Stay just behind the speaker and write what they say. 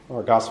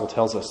Our gospel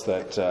tells us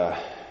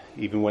that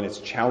even when it's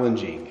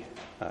challenging,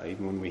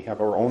 even when we have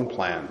our own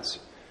plans,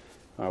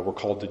 we're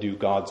called to do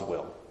God's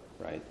will,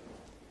 right?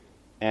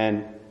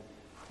 And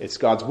it's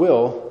God's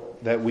will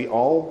that we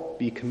all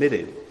be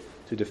committed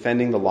to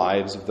defending the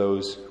lives of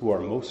those who are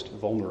most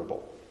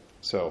vulnerable.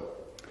 So,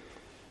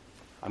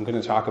 I'm going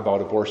to talk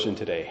about abortion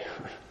today.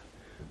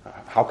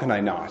 How can I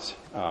not?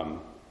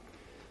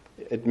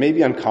 It may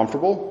be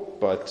uncomfortable,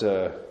 but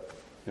I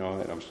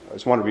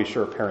just want to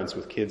reassure parents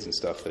with kids and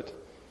stuff that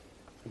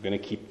I'm going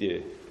to keep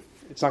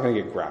it's not going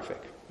to get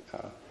graphic.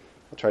 I'll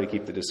try to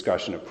keep the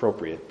discussion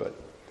appropriate.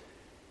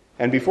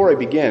 And before I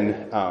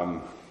begin,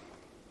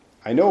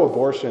 I know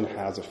abortion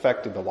has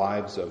affected the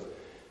lives of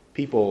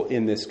people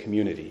in this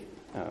community.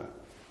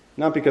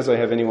 Not because I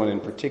have anyone in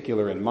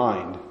particular in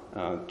mind,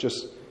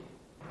 just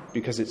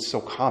because it's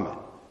so common.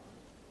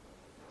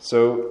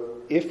 So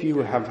if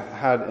you have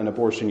had an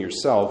abortion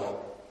yourself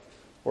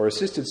or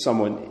assisted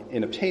someone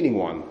in obtaining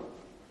one,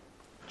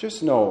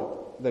 just know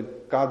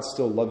that God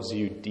still loves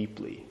you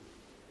deeply.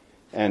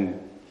 And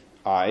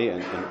I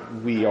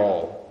and we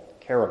all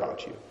care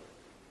about you.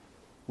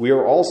 We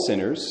are all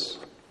sinners,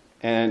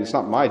 and it's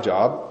not my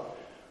job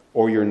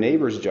or your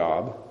neighbor's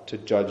job to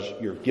judge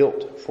your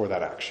guilt for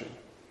that action.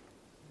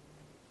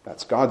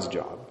 That's God's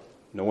job,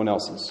 no one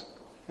else's.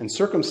 And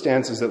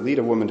circumstances that lead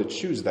a woman to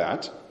choose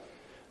that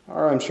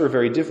are, I'm sure,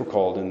 very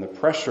difficult, and the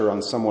pressure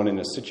on someone in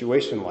a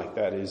situation like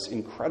that is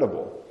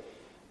incredible.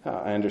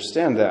 I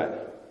understand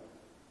that.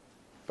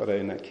 But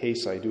in that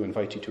case, I do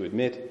invite you to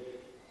admit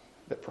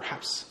that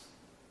perhaps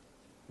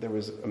there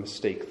was a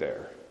mistake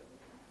there,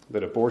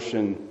 that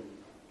abortion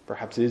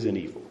perhaps is an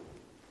evil.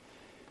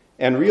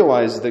 And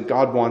realize that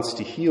God wants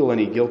to heal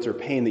any guilt or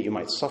pain that you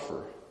might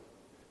suffer,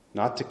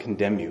 not to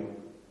condemn you.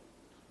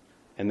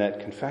 And that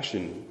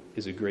confession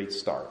is a great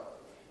start.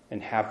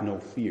 And have no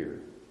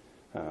fear.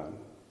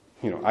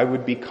 I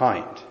would be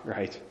kind,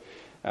 right?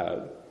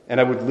 And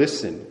I would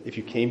listen if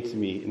you came to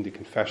me into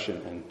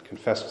confession and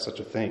confessed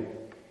such a thing.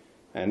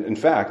 And in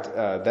fact,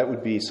 that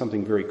would be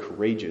something very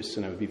courageous,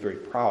 and I would be very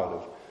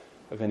proud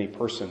of any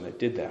person that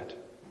did that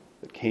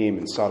came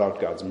and sought out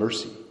God's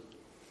mercy.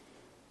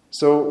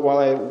 So while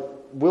I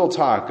will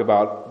talk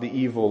about the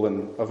evil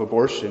of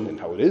abortion and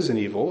how it is an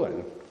evil,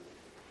 and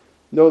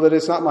know that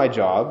it's not my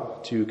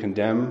job to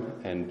condemn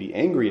and be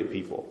angry at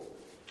people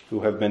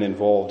who have been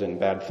involved in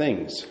bad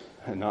things,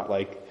 and not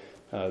like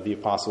the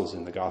apostles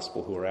in the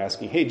gospel who are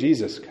asking, hey,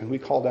 Jesus, can we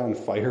call down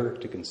fire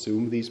to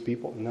consume these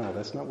people? No,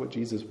 that's not what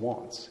Jesus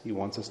wants. He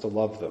wants us to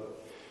love them,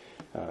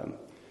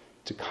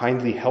 to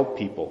kindly help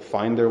people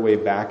find their way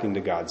back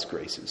into God's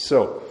graces.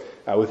 So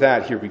with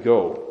that, here we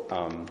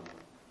go.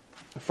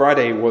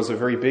 Friday was a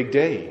very big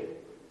day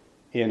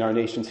in our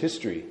nation's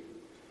history.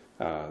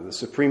 The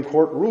Supreme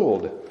Court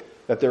ruled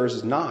that there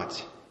is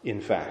not,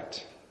 in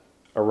fact,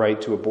 a right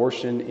to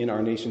abortion in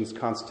our nation's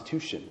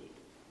Constitution.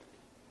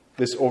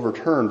 This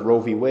overturned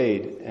Roe v.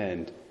 Wade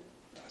and,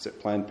 is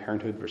it Planned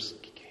Parenthood versus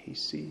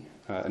Casey?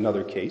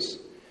 Another case,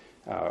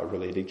 a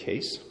related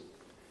case.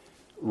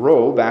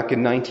 Roe, back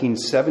in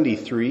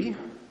 1973,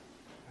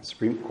 a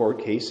Supreme Court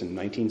case in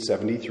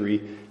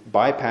 1973,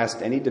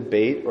 bypassed any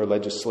debate or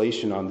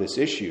legislation on this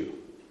issue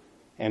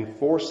and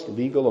forced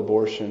legal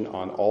abortion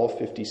on all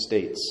 50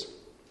 states.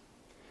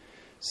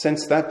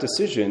 Since that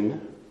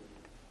decision,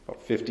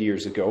 about 50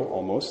 years ago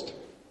almost,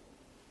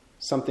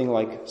 something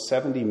like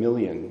 70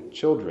 million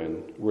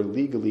children were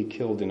legally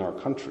killed in our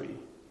country.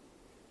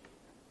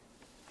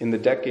 In the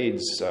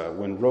decades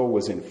when Roe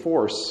was in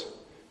force,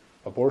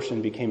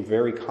 abortion became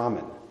very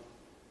common.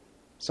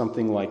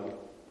 Something like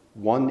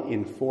 1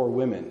 in 4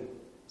 women,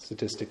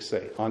 statistics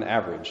say, on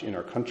average in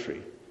our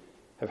country,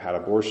 have had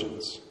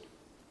abortions.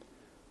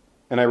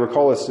 And I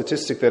recall a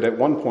statistic that at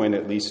one point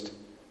at least,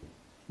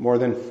 more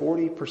than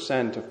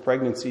 40% of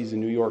pregnancies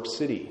in New York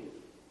City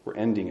were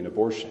ending in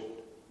abortion.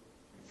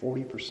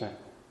 40%.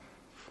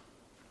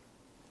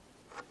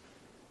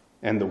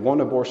 And the one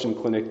abortion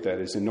clinic that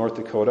is in North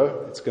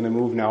Dakota, it's going to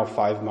move now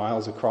 5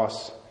 miles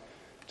across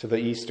to the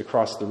east,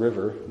 across the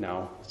river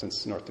now,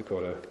 since North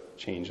Dakota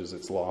changes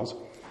its laws.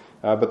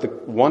 But the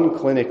one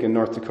clinic in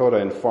North Dakota,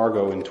 in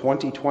Fargo, in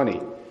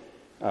 2020,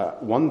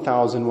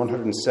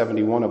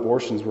 1,171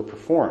 abortions were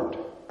performed.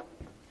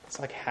 It's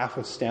like half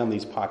of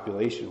Stanley's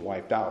population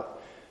wiped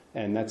out.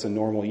 And that's a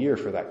normal year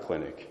for that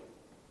clinic.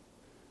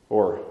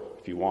 Or,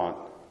 if you want,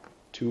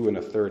 2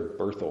 1/3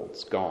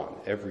 birth-olds gone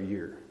every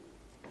year.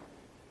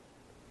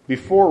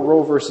 Before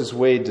Roe versus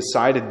Wade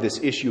decided this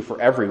issue for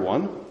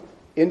everyone,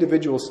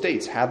 individual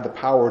states had the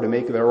power to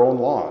make their own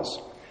laws.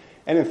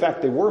 And in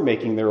fact, they were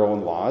making their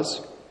own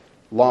laws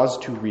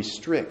to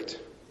restrict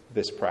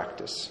this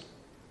practice.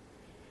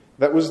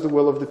 That was the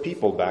will of the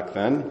people back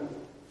then.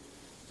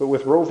 But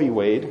with Roe v.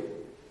 Wade,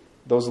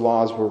 those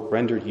laws were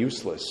rendered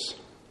useless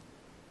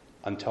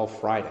until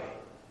Friday.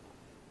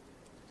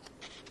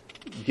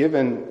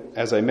 Given,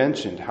 as I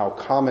mentioned, how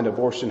common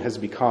abortion has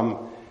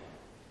become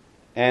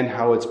and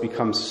how it's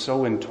become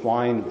so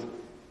entwined with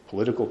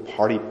political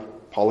party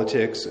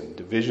politics and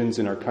divisions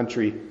in our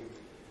country,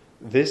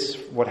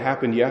 What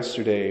happened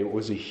yesterday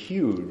was a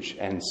huge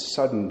and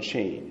sudden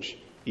change,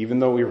 even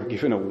though we were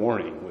given a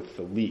warning with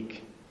the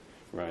leak,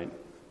 right?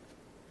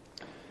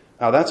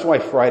 Now that's why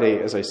Friday,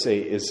 as I say,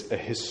 is a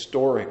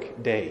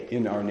historic day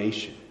in our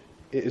nation.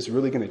 It is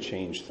really going to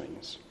change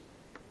things.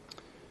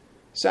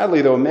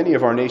 Sadly, though, many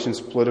of our nation's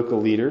political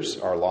leaders,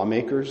 our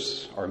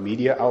lawmakers, our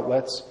media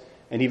outlets,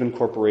 and even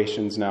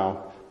corporations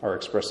now are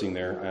expressing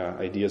their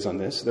ideas on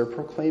this. They're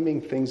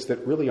proclaiming things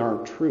that really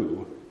aren't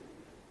true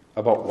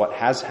about what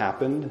has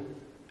happened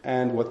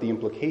and what the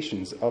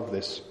implications of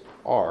this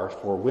are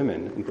for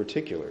women in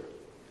particular.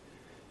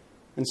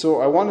 And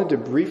so I wanted to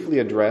briefly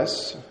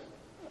address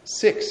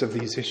 6 of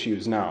these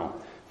issues now,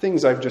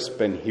 things I've just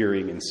been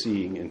hearing and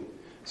seeing in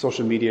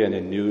social media and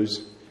in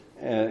news,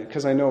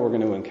 because I know we're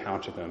going to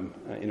encounter them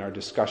in our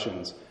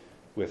discussions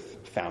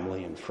with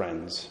family and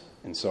friends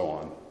and so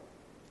on.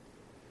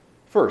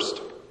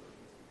 First,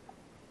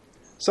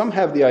 some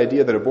have the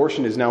idea that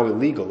abortion is now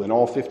illegal in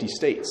all 50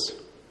 states.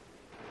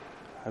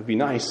 That'd be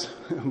nice,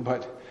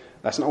 but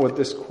that's not what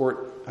this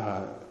court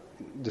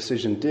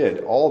decision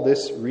did. All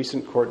this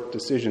recent court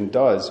decision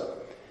does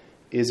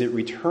is it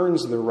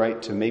returns the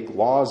right to make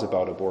laws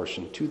about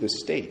abortion to the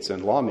states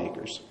and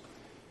lawmakers.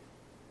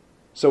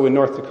 So in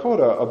North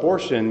Dakota,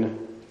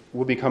 abortion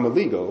will become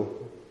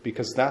illegal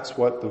because that's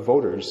what the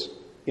voters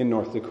in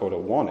North Dakota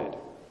wanted.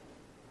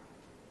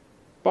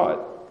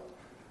 But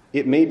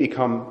it may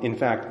become, in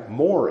fact,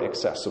 more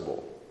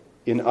accessible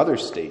in other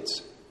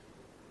states.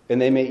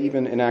 And they may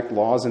even enact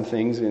laws and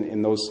things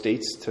in those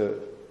states to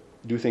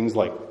do things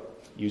like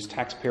use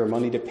taxpayer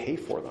money to pay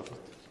for them.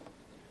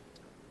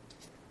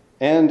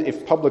 And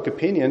if public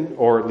opinion,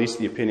 or at least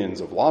the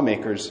opinions of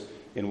lawmakers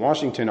in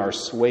Washington, are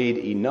swayed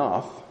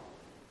enough,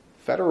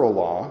 federal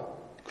law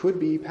could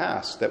be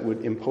passed that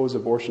would impose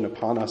abortion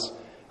upon us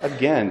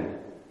again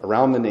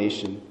around the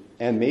nation,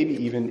 and maybe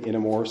even in a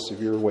more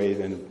severe way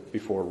than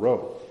before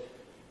Roe.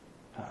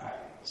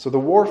 So the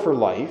war for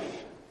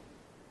life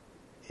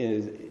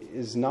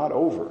is not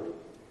over,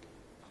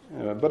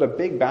 but a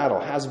big battle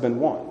has been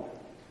won.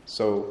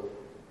 So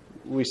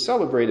we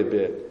celebrate a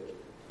bit,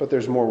 but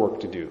there's more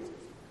work to do.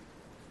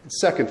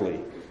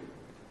 Secondly,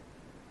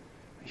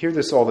 I hear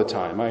this all the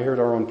time. I heard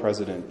our own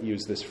president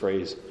use this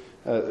phrase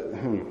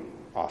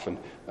often.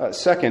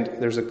 Second,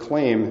 there's a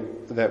claim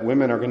that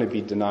women are going to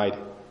be denied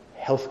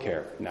health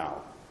care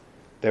now,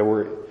 that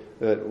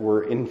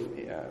we're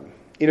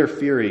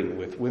interfering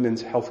with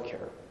women's health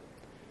care.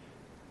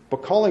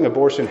 But calling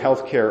abortion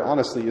health care,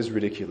 honestly, is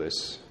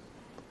ridiculous.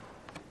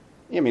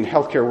 I mean,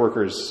 healthcare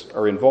workers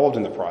are involved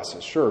in the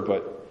process, sure,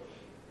 but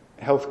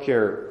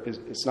healthcare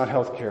it's not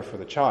healthcare for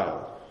the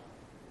child.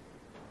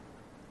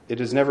 It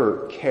is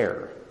never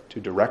care to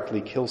directly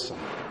kill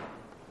someone.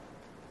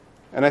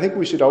 And I think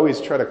we should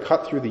always try to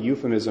cut through the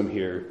euphemism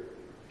here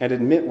and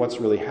admit what's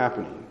really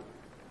happening.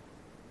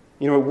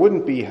 You know, it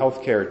wouldn't be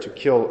healthcare to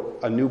kill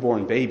a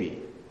newborn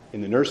baby in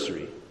the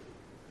nursery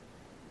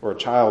or a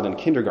child in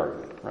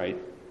kindergarten, right?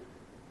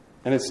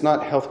 And it's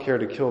not healthcare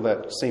to kill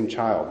that same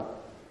child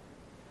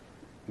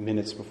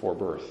minutes before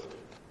birth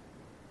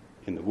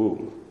in the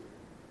womb.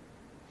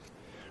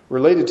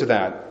 Related to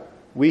that,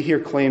 we hear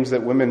claims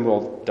that women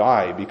will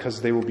die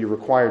because they will be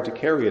required to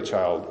carry a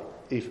child,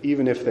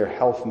 even if their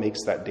health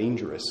makes that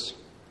dangerous.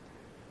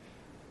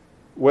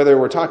 Whether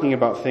we're talking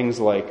about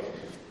things like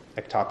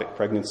ectopic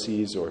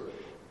pregnancies or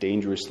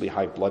dangerously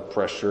high blood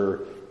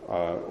pressure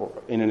or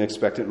in an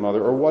expectant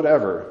mother or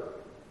whatever,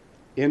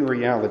 in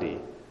reality,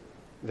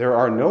 there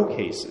are no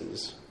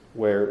cases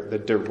where the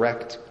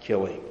direct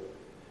killing,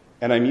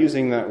 and I'm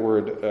using that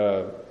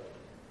word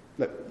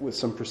with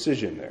some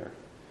precision there,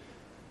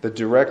 the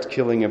direct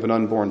killing of an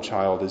unborn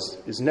child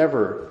is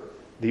never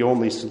the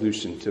only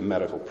solution to a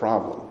medical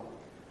problem.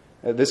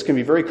 This can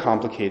be very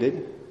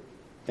complicated,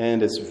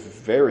 and it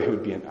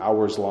would be an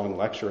hours-long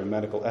lecture in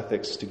medical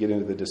ethics to get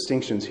into the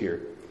distinctions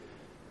here.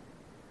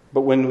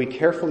 But when we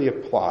carefully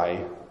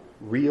apply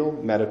real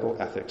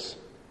medical ethics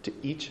to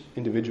each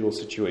individual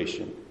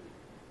situation,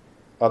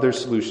 other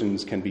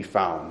solutions can be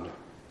found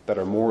that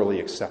are morally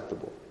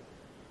acceptable.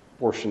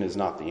 Abortion is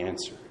not the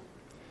answer.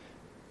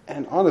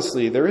 And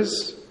honestly,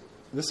 this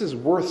is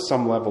worth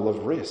some level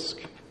of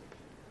risk,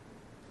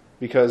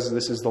 because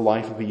this is the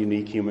life of a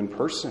unique human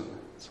person.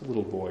 It's a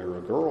little boy or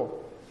a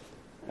girl,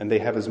 and they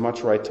have as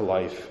much right to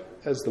life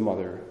as the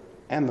mother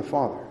and the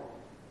father.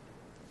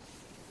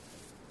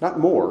 Not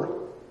more,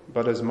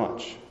 but as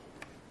much.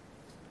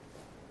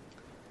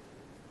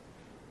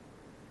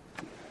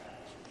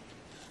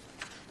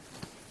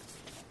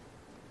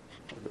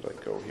 Where did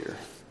I go here?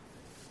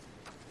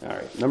 All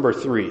right, number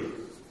 3.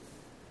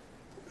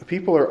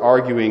 People are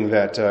arguing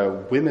that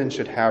women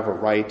should have a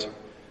right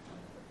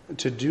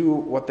to do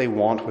what they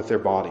want with their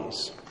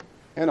bodies.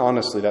 And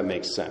honestly, that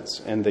makes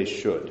sense, and they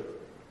should.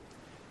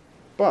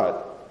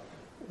 But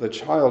the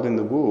child in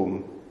the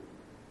womb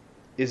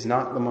is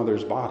not the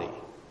mother's body.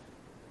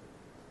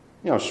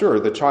 You know, sure,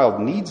 the child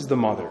needs the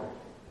mother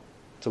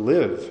to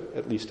live,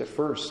 at least at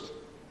first.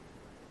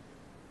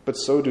 But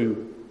so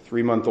do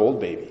 3-month-old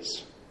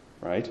babies,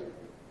 right?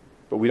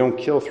 But we don't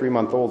kill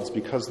 3-month-olds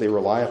because they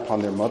rely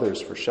upon their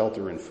mothers for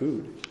shelter and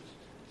food.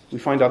 We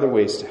find other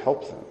ways to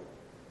help them.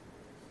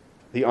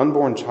 The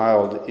unborn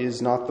child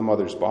is not the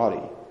mother's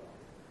body.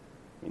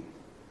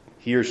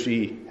 He or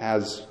she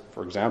has,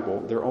 for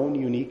example, their own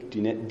unique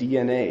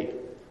DNA.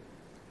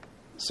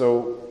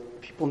 So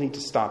people need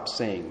to stop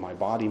saying, my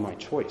body, my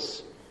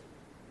choice,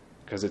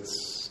 because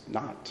it's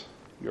not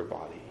your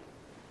body.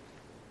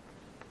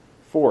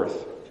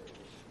 Fourth,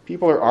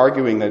 people are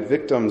arguing that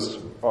victims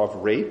of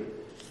rape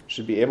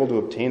should be able to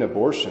obtain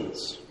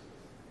abortions.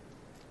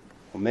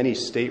 Well, many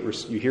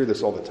you hear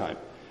this all the time.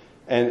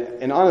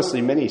 And honestly,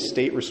 many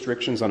state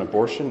restrictions on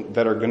abortion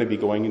that are going to be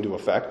going into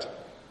effect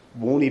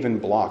won't even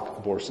block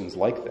abortions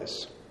like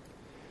this.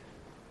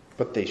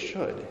 But they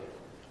should.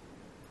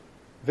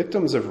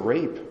 Victims of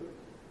rape,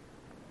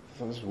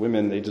 those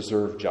women, they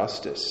deserve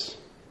justice.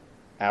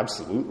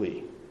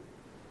 Absolutely.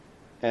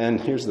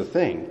 And here's the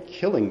thing,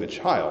 killing the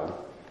child,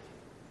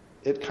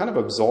 it kind of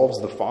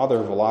absolves the father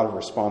of a lot of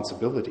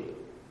responsibility.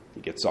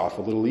 He gets off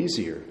a little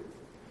easier.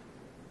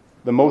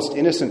 The most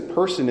innocent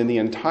person in the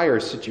entire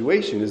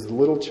situation is the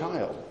little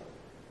child.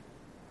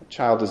 The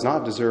child does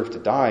not deserve to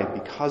die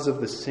because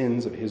of the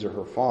sins of his or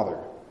her father.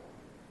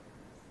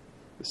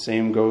 The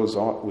same goes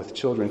on with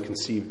children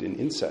conceived in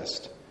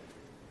incest.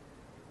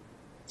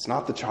 It's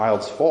not the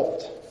child's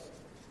fault.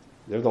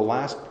 They're the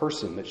last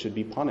person that should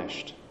be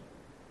punished.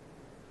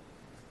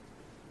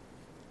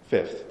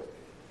 Fifth,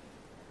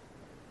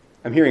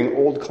 I'm hearing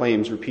old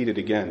claims repeated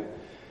again,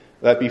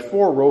 that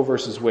before Roe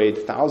versus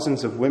Wade,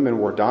 thousands of women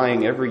were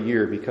dying every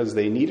year because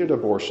they needed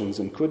abortions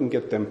and couldn't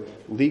get them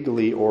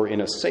legally or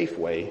in a safe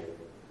way,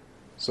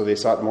 so they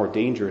sought more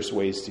dangerous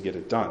ways to get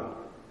it done.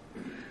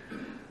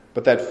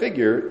 But that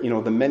figure,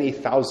 the many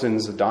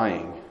thousands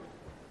dying,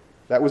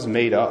 that was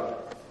made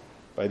up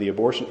by the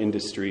abortion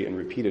industry and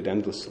repeated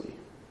endlessly.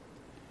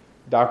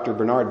 Dr.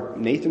 Bernard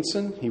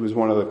Nathanson, he was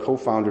one of the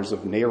co-founders of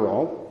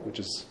NARAL, which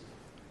is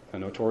a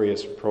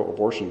notorious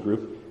pro-abortion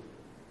group,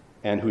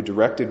 and who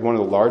directed one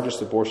of the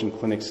largest abortion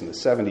clinics in the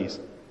 70s,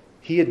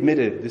 he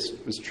admitted this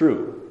was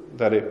true,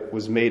 that it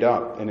was made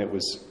up and it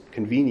was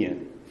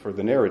convenient for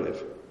the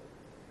narrative.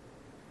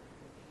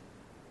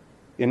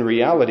 In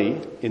reality,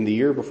 in the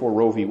year before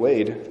Roe v.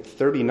 Wade,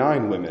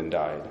 39 women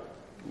died,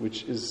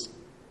 which is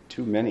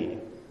too many.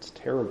 It's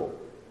terrible,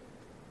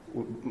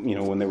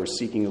 when they were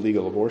seeking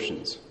illegal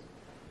abortions.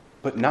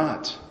 But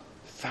not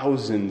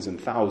thousands and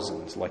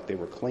thousands like they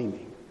were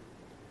claiming.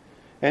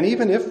 And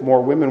even if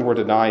more women were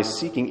to die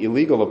seeking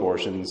illegal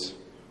abortions,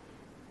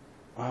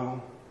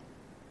 well,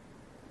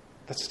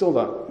 that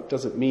still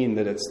doesn't mean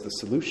that it's the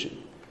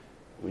solution.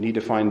 We need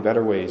to find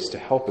better ways to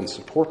help and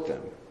support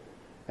them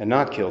and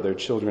not kill their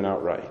children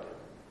outright.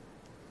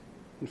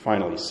 And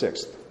finally,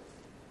 sixth,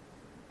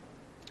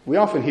 we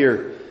often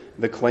hear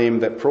the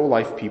claim that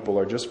pro-life people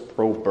are just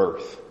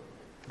pro-birth.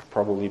 You've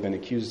probably been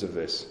accused of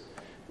this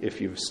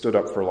if you've stood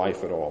up for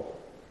life at all.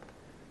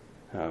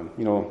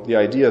 The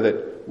idea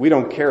that we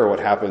don't care what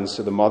happens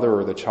to the mother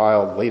or the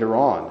child later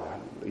on.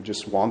 We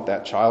just want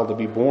that child to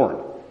be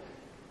born.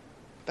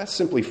 That's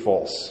simply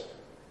false.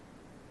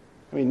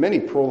 Many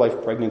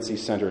pro-life pregnancy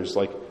centers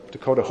like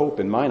Dakota Hope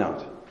in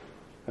Minot,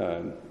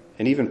 and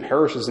even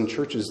parishes and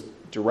churches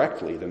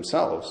directly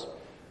themselves,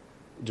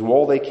 do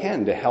all they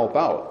can to help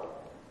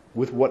out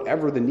with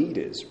whatever the need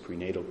is.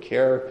 Prenatal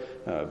care,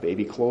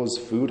 baby clothes,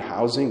 food,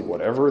 housing,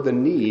 whatever the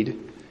need.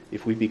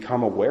 If we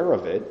become aware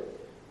of it,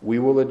 we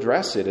will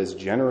address it as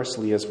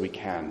generously as we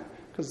can,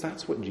 because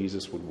that's what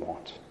Jesus would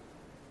want.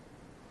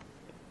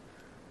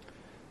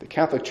 The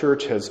Catholic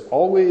Church has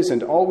always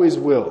and always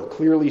will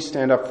clearly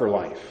stand up for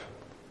life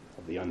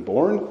of the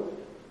unborn,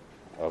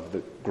 of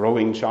the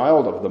growing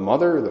child, of the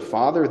mother, the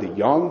father, the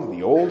young,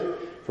 the old,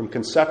 from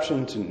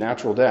conception to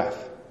natural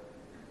death.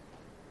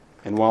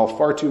 And while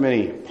far too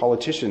many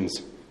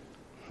politicians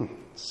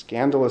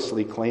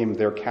scandalously claim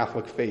their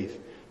Catholic faith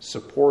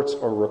supports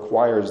or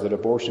requires that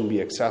abortion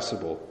be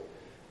accessible,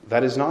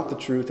 that is not the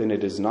truth, and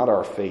it is not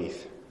our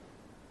faith.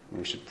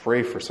 We should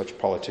pray for such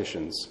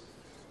politicians,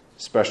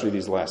 especially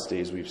these last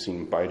days. We've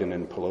seen Biden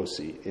and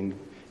Pelosi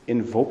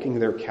invoking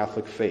their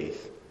Catholic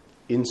faith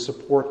in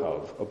support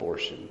of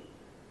abortion.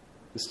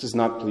 This does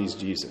not please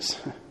Jesus.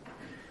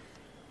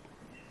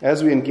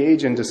 As we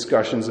engage in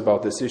discussions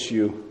about this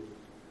issue,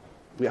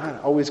 we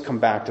always come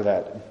back to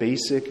that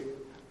basic,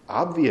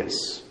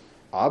 obvious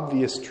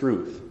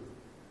truth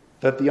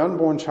that the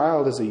unborn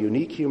child is a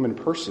unique human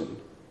person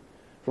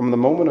from the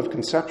moment of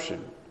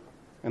conception,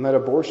 and that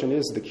abortion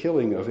is the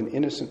killing of an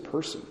innocent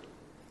person.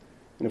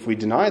 And if we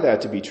deny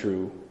that to be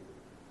true,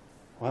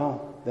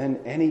 well, then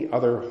any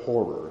other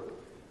horror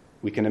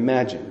we can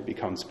imagine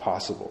becomes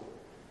possible.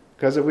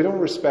 Because if we don't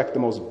respect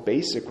the most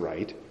basic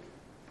right,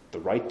 the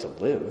right to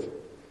live,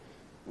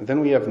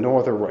 then we have no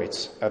other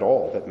rights at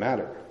all that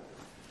matter.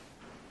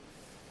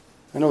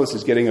 I know this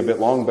is getting a bit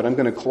long, but I'm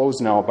going to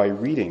close now by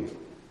reading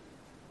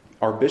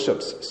our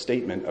bishop's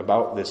statement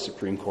about this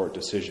Supreme Court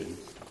decision.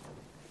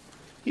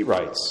 He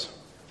writes,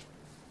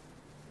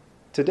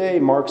 Today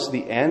marks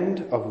the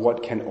end of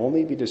what can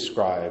only be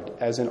described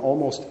as an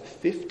almost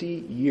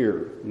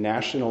 50-year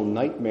national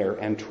nightmare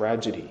and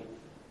tragedy.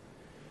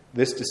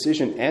 This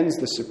decision ends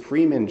the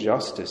supreme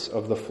injustice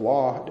of the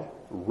flawed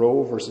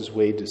Roe v.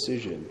 Wade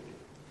decision.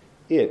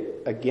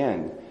 It,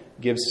 again,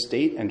 gives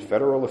state and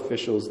federal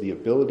officials the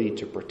ability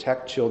to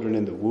protect children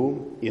in the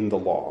womb in the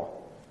law.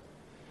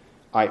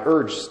 I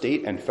urge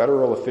state and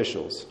federal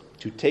officials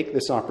to take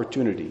this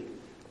opportunity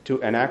to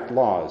enact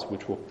laws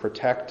which will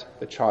protect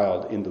the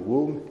child in the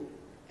womb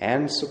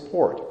and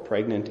support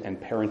pregnant and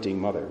parenting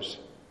mothers.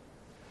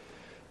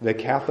 The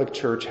Catholic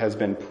Church has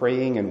been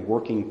praying and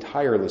working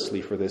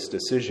tirelessly for this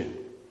decision.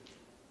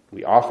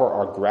 We offer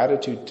our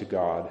gratitude to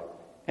God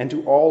and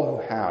to all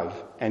who have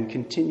and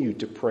continue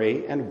to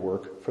pray and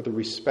work for the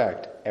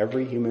respect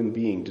every human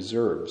being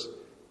deserves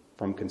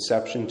from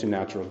conception to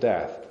natural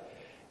death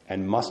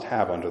and must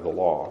have under the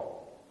law.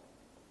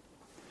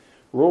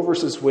 Roe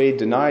v. Wade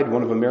denied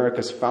one of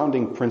America's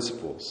founding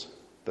principles,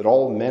 that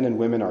all men and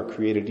women are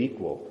created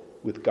equal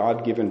with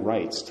God-given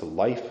rights to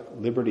life,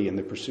 liberty, and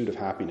the pursuit of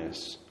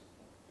happiness.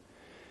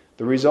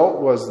 The result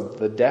was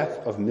the death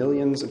of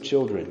millions of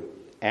children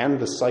and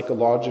the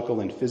psychological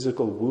and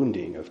physical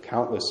wounding of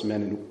countless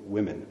men and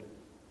women.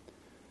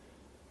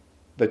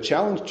 The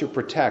challenge to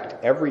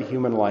protect every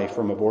human life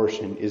from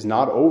abortion is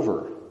not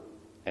over,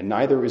 and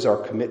neither is our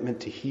commitment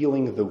to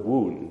healing the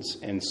wounds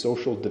and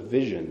social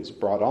divisions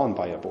brought on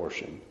by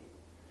abortion.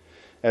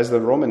 As the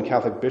Roman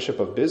Catholic Bishop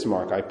of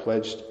Bismarck, I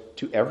pledged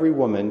to every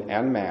woman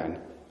and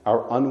man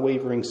our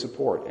unwavering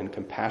support and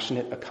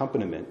compassionate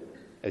accompaniment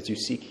as you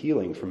seek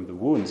healing from the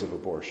wounds of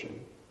abortion.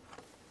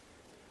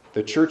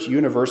 The Church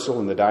Universal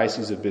in the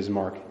Diocese of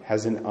Bismarck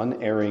has an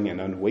unerring and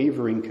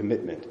unwavering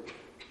commitment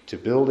to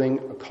building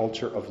a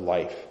culture of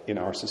life in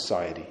our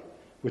society,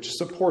 which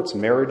supports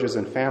marriages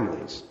and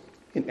families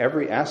in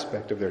every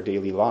aspect of their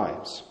daily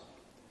lives.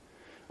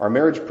 Our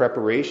marriage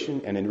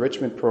preparation and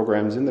enrichment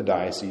programs in the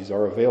diocese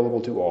are available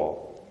to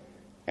all,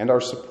 and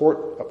our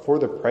support for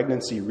the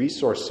pregnancy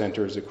resource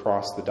centers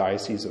across the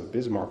Diocese of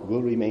Bismarck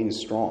will remain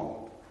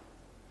strong.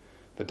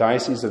 The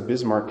Diocese of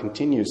Bismarck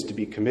continues to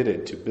be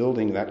committed to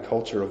building that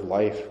culture of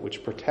life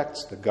which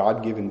protects the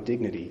God-given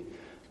dignity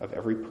of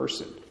every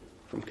person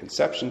from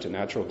conception to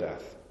natural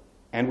death,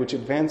 and which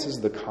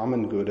advances the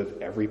common good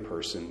of every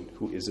person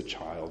who is a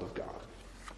child of God.